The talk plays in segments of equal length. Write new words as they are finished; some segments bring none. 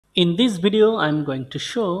In this video, I'm going to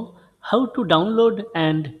show how to download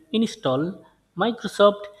and install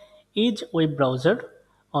Microsoft Edge web browser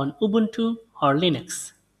on Ubuntu or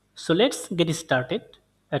Linux. So let's get started.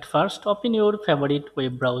 At first, open your favorite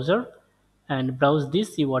web browser and browse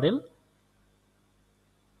this URL,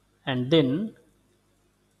 and then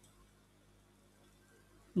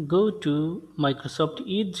go to Microsoft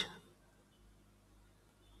Edge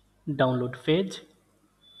download page.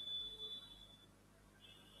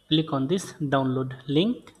 Click on this download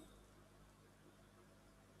link.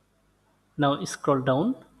 Now scroll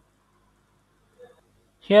down.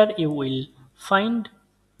 Here you will find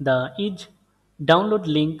the Edge download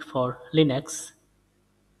link for Linux.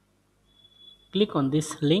 Click on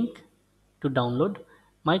this link to download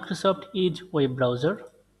Microsoft Edge web browser.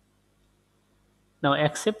 Now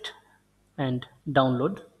accept and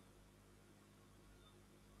download.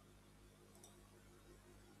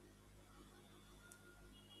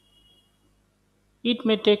 It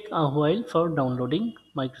may take a while for downloading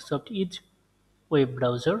Microsoft Edge web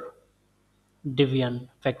browser Debian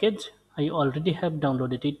package. I already have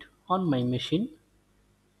downloaded it on my machine.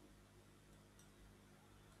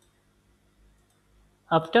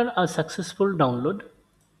 After a successful download,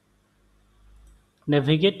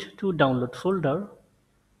 navigate to download folder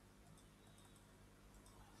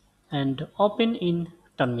and open in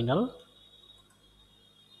terminal.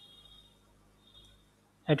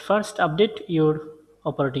 At first, update your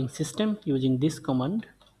operating system using this command.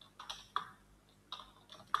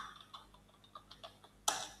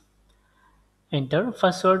 Enter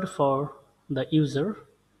password for the user.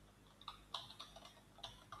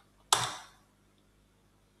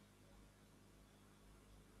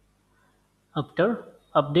 After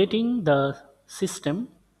updating the system,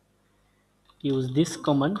 use this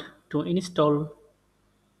command to install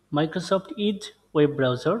Microsoft Edge web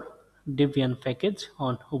browser Debian package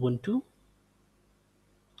on Ubuntu.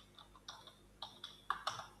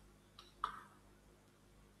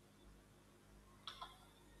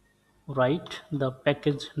 Write the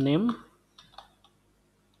package name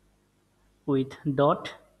with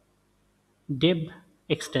 .deb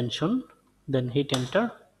extension, then hit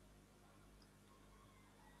enter.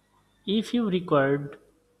 If you required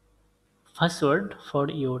password for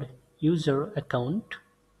your user account,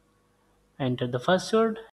 enter the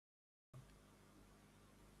password,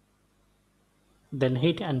 then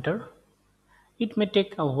hit enter. It may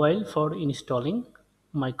take a while for installing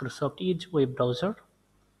Microsoft Edge web browser.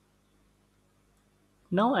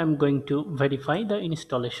 Now I'm going to verify the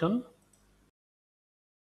installation.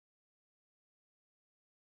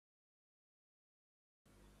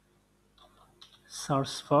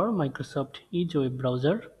 Search for Microsoft Edge web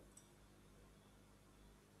browser.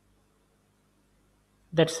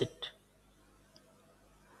 That's it.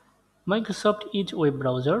 Microsoft Edge web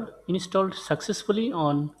browser installed successfully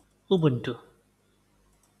on Ubuntu.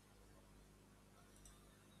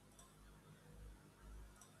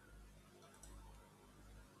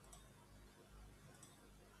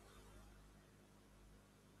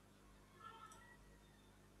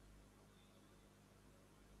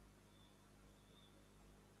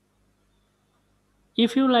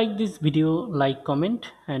 If you like this video, like,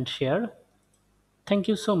 comment and share. Thank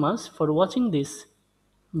you so much for watching this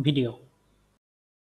video.